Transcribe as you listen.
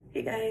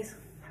Hey guys,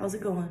 how's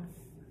it going?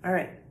 All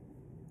right,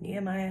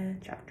 Nehemiah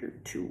chapter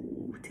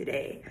 2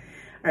 today.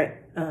 All right,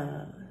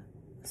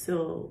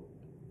 so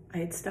I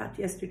had stopped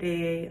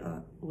yesterday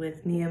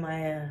with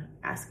Nehemiah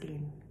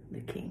asking the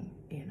king,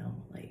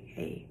 like,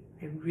 hey,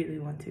 I really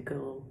want to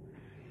go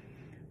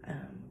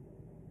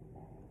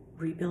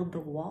rebuild the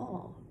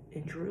wall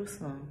in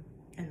Jerusalem.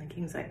 And the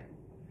king's like,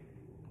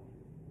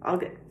 all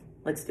good,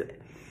 let's do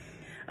it.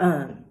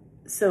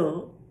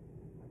 So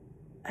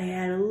I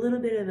had a little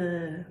bit of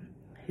a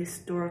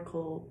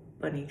historical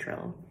bunny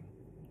trail.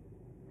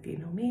 If you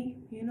know me,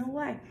 you know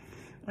why.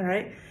 All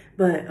right.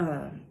 But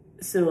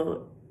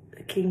so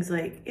the king's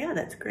like, yeah,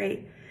 that's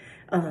great.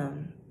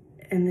 And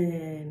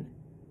then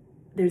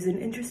there's an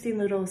interesting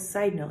little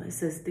side note. It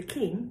says the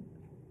king,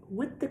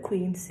 with the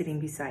queen sitting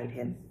beside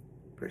him,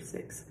 verse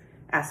 6,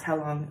 asked, how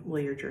long will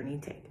your journey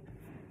take?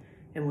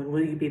 And when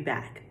will you be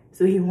back?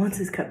 So he wants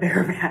his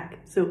cupbearer back.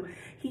 So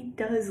he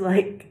does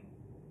like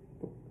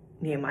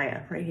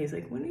Nehemiah, right? He's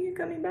like, when are you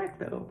coming back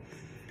though?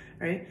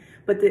 Right?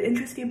 But the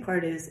interesting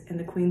part is, and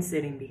the queen's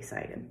sitting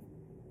beside him.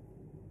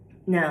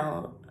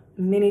 Now,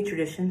 many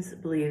traditions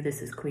believe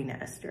this is Queen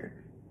Esther,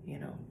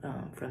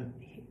 from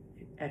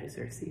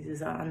Artaxerxes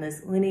is on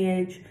this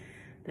lineage,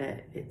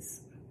 that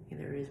it's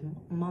either his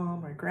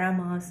mom or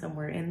grandma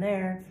somewhere in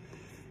there.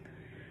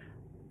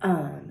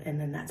 And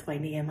then that's why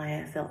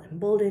Nehemiah felt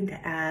emboldened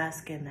to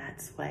ask, and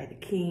that's why the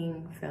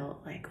king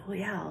felt like, oh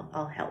yeah,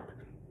 I'll help.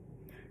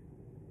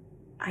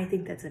 I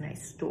think that's a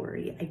nice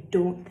story. I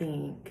don't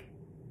think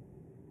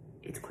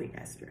it's Queen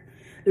Esther.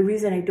 The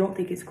reason I don't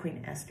think it's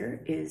Queen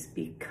Esther is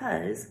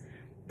because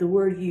the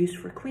word used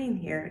for queen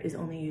here is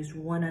only used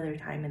one other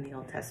time in the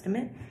Old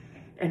Testament,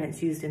 and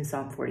it's used in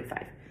Psalm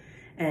 45.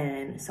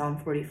 And Psalm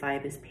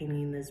 45 is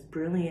painting this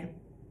brilliant,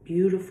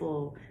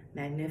 beautiful,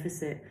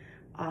 magnificent,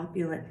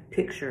 opulent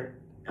picture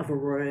of a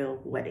royal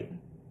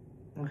wedding.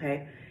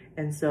 Okay?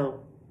 And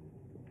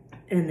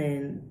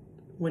then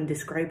when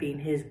describing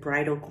his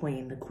bridal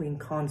queen, the queen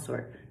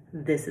consort,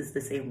 this is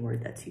the same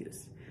word that's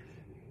used.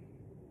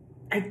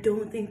 I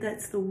don't think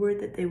that's the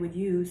word that they would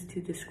use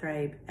to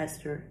describe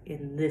Esther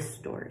in this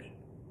story,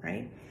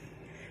 right?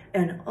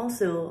 And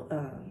also,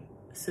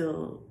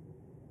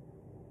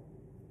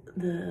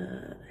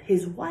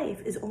 his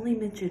wife is only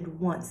mentioned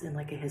once in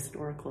like a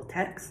historical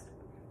text,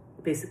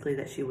 basically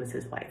that she was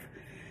his wife.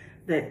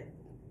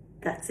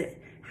 That's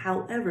it.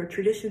 However,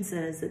 tradition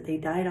says that they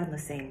died on the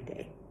same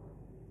day.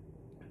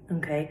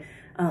 Okay,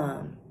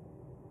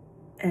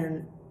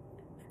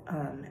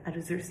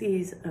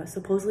 Artaxerxes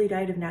supposedly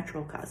died of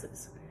natural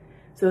causes.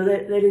 So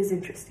that is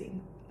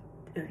interesting.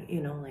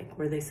 Like,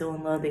 were they so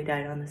in love they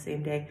died on the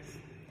same day?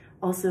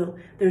 Also,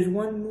 there's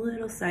one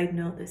little side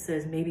note that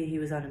says maybe he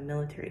was on a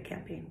military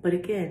campaign. But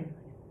again,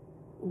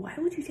 why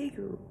would you take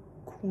your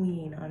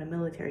queen on a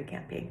military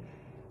campaign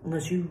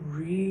unless you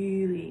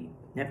really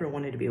never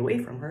wanted to be away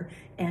from her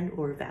and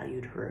or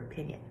valued her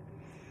opinion,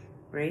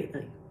 right?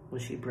 Like,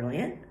 was she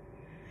brilliant?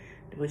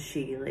 Was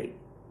she like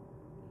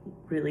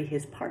really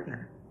his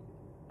partner?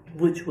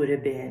 Which would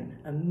have been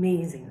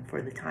amazing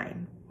for the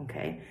time,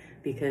 okay?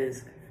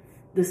 Because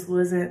this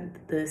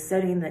wasn't the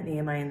setting that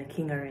Nehemiah and the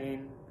king are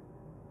in,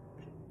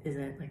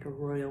 isn't like a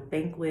royal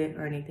banquet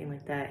or anything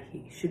like that.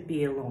 He should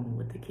be alone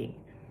with the king.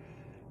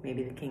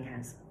 Maybe the king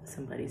has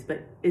some buddies,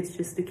 but it's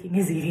just the king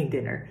is eating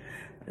dinner.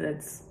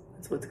 That's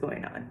what's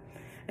going on.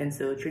 And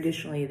so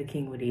traditionally the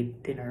king would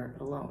eat dinner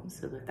alone.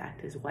 So the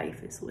fact his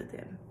wife is with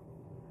him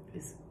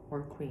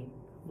or queen,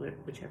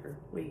 whichever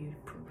way you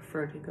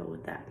prefer to go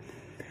with that.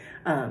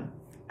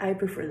 I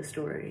prefer the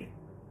story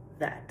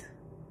that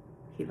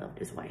he loved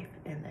his wife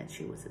and that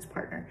she was his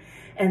partner.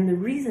 And the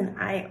reason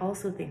I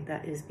also think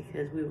that is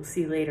because we will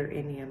see later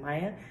in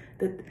Nehemiah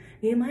that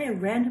Nehemiah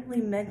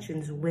randomly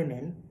mentions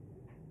women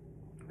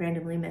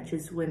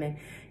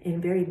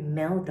in very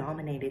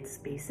male-dominated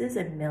spaces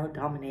and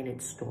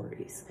male-dominated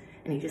stories.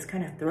 And he just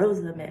kind of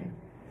throws them in.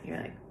 You're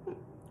like,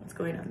 what's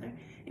going on there?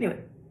 Anyway,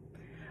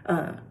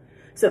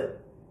 so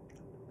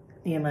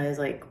Nehemiah is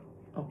like,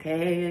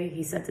 okay,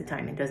 he sets a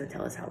time and doesn't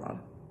tell us how long.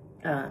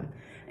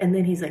 And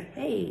then he's like,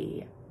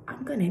 hey,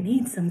 I'm gonna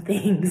need some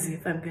things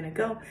if I'm gonna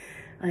go.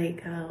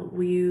 Like,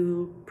 will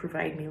you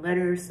provide me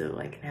letters so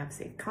I can have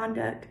safe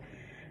conduct?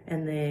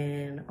 And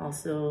then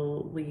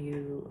also, will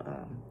you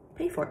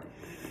pay for it?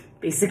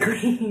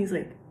 Basically, he's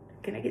like,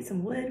 can I get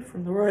some wood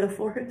from the royal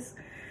forest?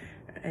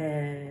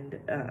 And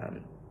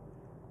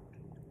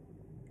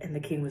the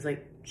king was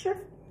like, sure,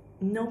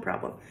 no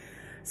problem.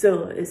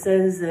 So it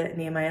says that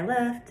Nehemiah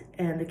left,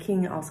 and the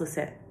king also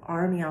sent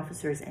army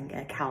officers and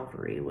a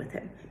cavalry with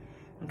him,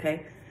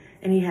 okay?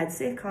 And he had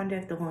safe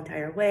conduct the whole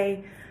entire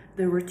way.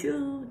 There were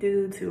two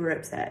dudes who were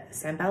upset,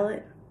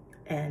 Sanballat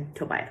and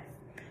Tobiah.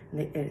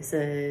 And it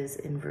says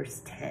in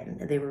verse 10,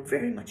 they were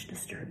very much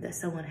disturbed that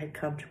someone had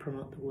come to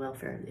promote the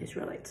welfare of the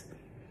Israelites.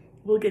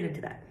 We'll get into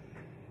that.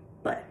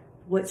 But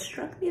what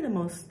struck me the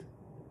most,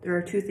 there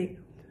are two things,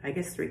 I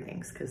guess three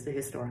things, because the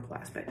historical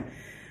aspect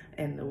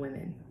and the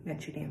women,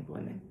 mentioning of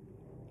women.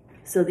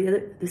 So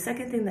the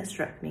second thing that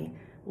struck me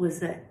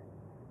was that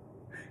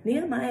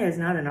Nehemiah is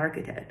not an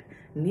architect.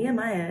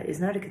 Nehemiah is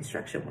not a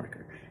construction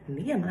worker.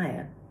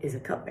 Nehemiah is a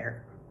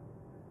cupbearer.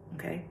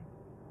 Okay?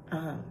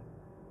 I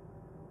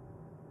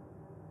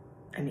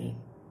mean,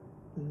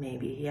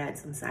 maybe he had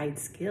some side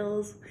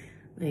skills,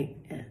 like,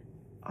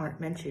 aren't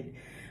mentioned.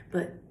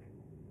 But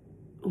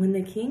when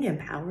the king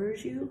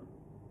empowers you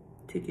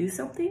to do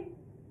something,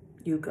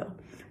 you go.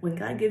 When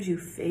God gives you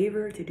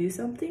favor to do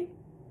something,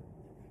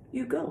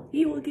 you go.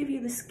 He will give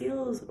you the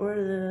skills or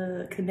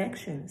the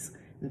connections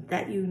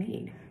that you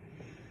need.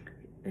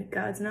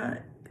 God's not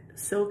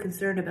so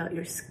concerned about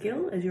your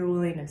skill as your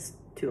willingness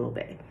to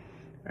obey,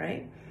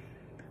 right?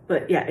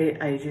 But yeah,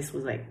 I just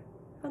was like,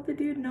 how'd the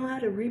dude know how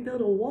to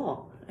rebuild a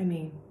wall? I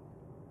mean,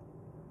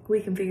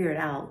 we can figure it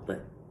out,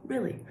 but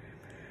really.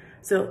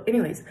 So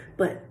anyways,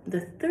 but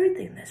the third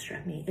thing that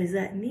struck me is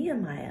that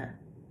Nehemiah,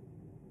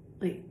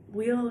 like,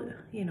 we all,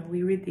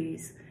 we read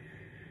these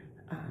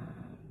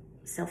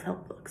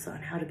self-help books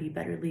on how to be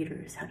better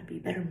leaders, how to be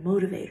better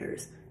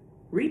motivators.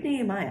 Read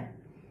Nehemiah.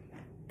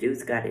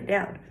 Dude's got it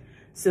down.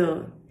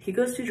 So he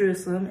goes to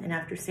Jerusalem, and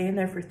after staying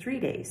there for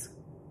 3 days,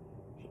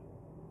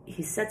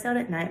 he sets out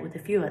at night with a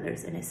few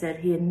others, and it said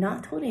he had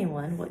not told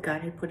anyone what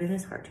God had put in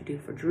his heart to do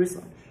for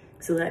Jerusalem.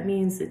 So that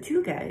means the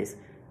two guys,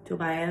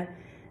 Tobiah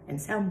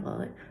and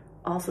Sanballat,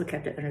 also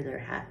kept it under their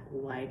hat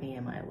why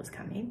Nehemiah was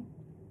coming.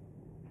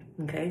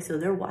 Okay, so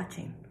they're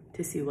watching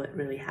to see what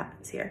really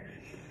happens here.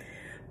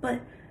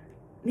 But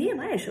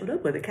Nehemiah showed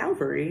up with a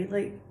cavalry.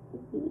 Like,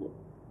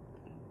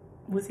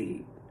 was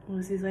he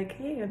like,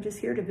 hey, I'm just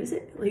here to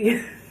visit?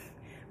 Like,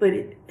 but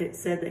it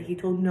said that he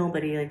told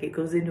nobody. Like, it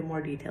goes into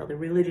more detail. The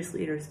religious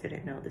leaders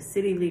didn't know. The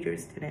city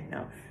leaders didn't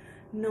know.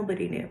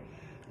 Nobody knew.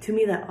 To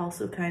me, that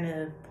also kind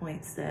of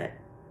points that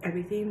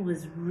everything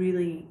was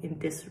really in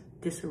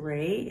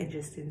disarray and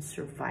just in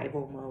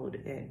survival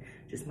mode, and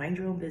just mind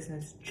your own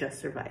business, just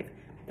survive.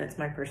 That's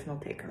my personal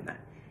take on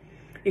that.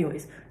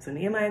 Anyways, so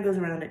Nehemiah goes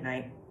around at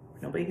night.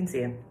 Nobody can see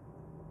him.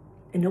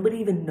 And nobody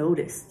even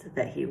noticed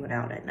that he went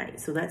out at night.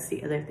 So that's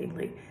the other thing.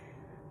 Like,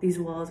 these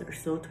walls are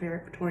so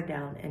torn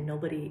down, and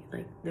nobody,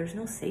 like, there's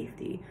no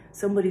safety.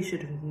 Somebody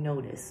should have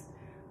noticed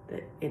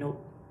that,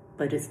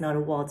 but it's not a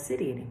walled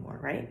city anymore,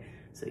 right?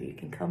 So you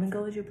can come and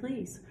go as you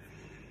please.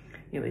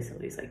 Anyway, so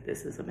he's like,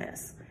 this is a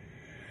mess.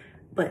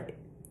 But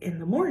in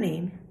the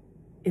morning,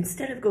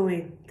 instead of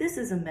going, this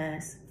is a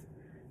mess,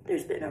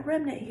 there's been a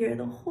remnant here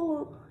the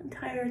whole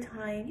entire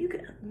time. You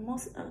get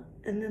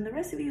and then the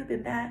rest of you have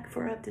been back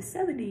for up to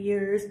 70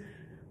 years.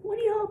 What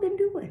have y'all been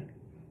doing?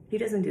 He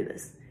doesn't do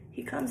this.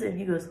 He comes in,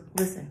 he goes,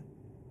 listen,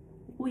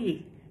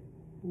 we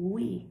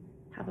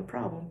have a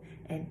problem,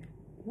 and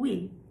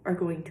we are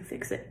going to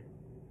fix it,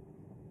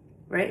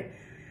 right?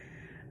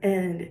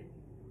 And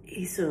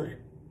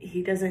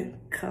he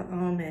doesn't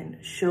come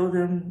and show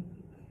them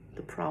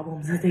the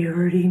problems that they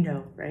already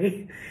know,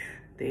 right?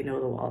 They know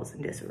the wall's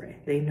in disarray.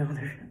 They know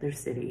their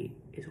city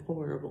is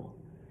horrible.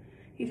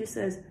 He just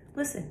says,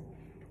 listen,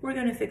 we're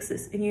going to fix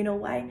this. And you know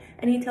why?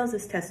 And he tells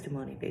his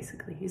testimony,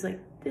 basically. He's like,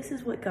 this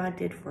is what God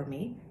did for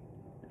me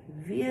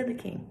via the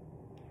king,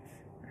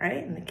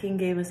 right? And the king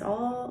gave us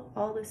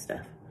all this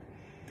stuff.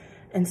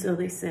 And so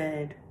they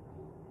said,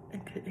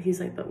 he's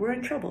like, but we're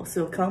in trouble.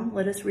 So come,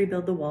 let us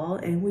rebuild the wall,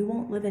 and we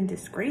won't live in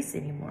disgrace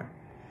anymore.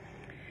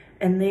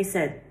 And they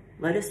said,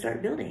 let us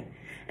start building.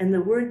 And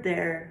the word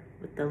there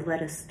with the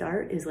let us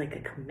start is like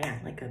a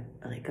command, like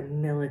a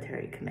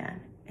military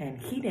command.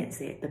 And he didn't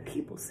say it, the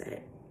people said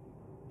it,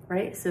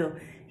 right? So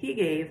he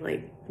gave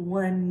like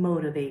one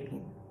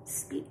motivating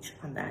speech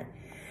on that.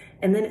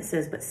 And then it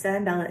says, but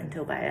Sanballat and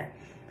Tobiah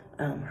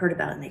heard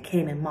about it, and they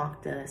came and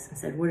mocked us and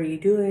said, what are you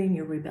doing?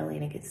 You're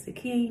rebelling against the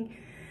king.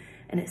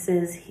 And it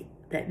says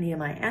that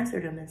Nehemiah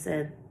answered him and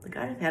said, the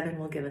God of heaven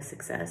will give us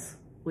success.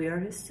 We are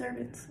his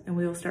servants, and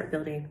we will start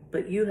building,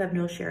 but you have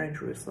no share in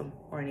Jerusalem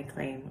or any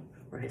claim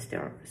or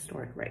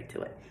historic right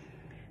to it.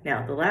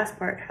 Now, the last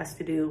part has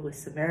to do with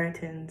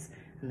Samaritans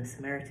and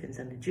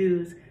the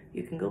Jews.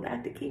 You can go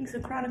back to Kings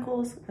and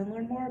Chronicles and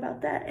learn more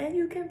about that, and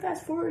you can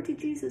fast forward to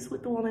Jesus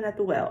with the woman at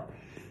the well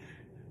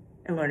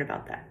and learn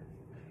about that.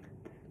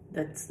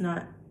 That's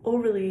not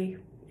overly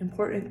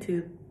important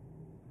to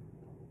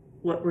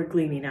what we're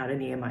gleaning out of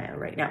Nehemiah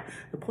right now.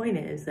 The point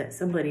is that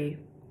somebody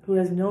who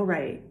has no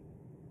right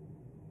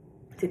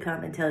to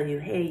come and tell you,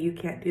 hey, you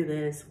can't do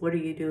this, what are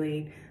you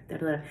doing, da,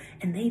 da, da.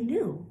 And they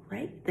knew,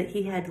 right, that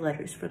he had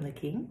letters from the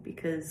king,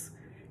 because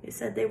it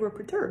said they were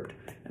perturbed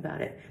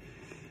about it.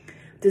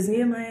 Does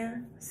Nehemiah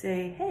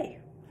say, hey,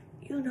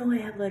 you know I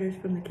have letters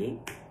from the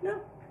king?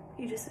 No,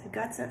 he just said,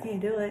 God sent me to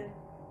do it,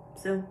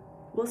 so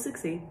we'll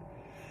succeed.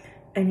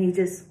 And he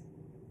just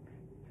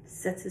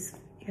sets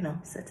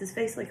his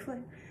face like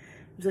flame.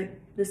 He's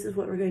like, this is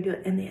what we're going to do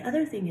it. And the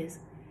other thing is,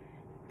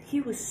 he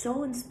was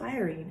so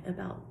inspiring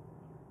about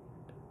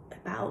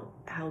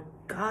how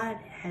God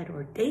had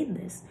ordained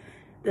this,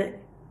 that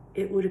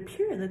it would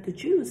appear that the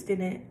Jews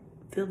didn't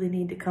feel the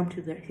need to come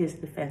to his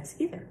defense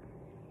either.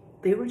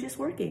 They were just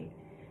working.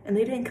 And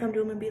they didn't come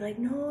to him and be like,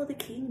 no, the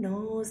king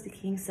knows. The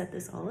king set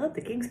this all up.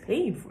 The king's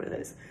paying for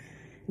this.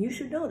 You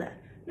should know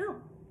that. No.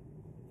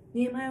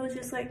 Nehemiah was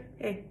just like,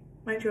 hey,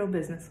 mind your own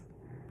business.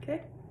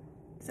 Okay?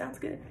 Sounds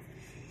good.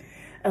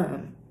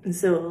 And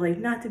so, like,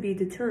 not to be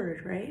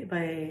deterred, right,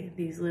 by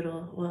these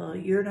little, well,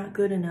 you're not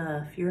good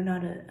enough, you're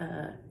not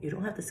you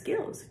don't have the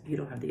skills, you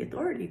don't have the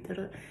authority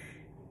to,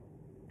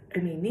 I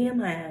mean,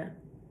 Nehemiah,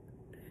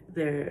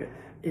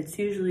 it's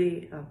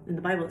usually, in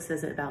the Bible it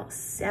says it about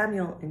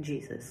Samuel and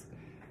Jesus,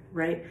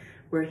 right,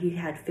 where he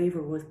had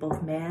favor with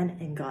both man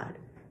and God.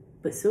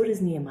 But so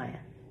does Nehemiah.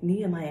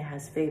 Nehemiah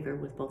has favor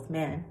with both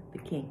man, the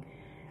king,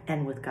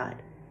 and with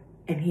God.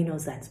 And he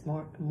knows that's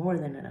more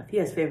than enough. He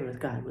has favor with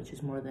God, which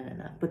is more than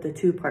enough. But the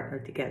two partner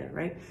together,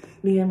 right?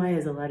 Nehemiah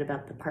is a lot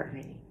about the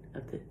partnering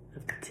of the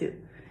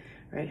two,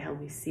 right? How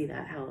we see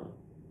that, how,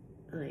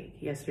 like,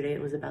 yesterday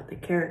it was about the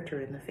character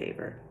and the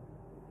favor.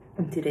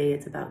 And today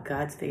it's about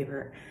God's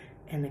favor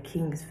and the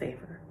king's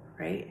favor,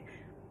 right?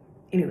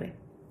 Anyway,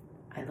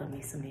 I love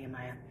me some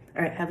Nehemiah.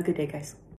 All right, have a good day, guys.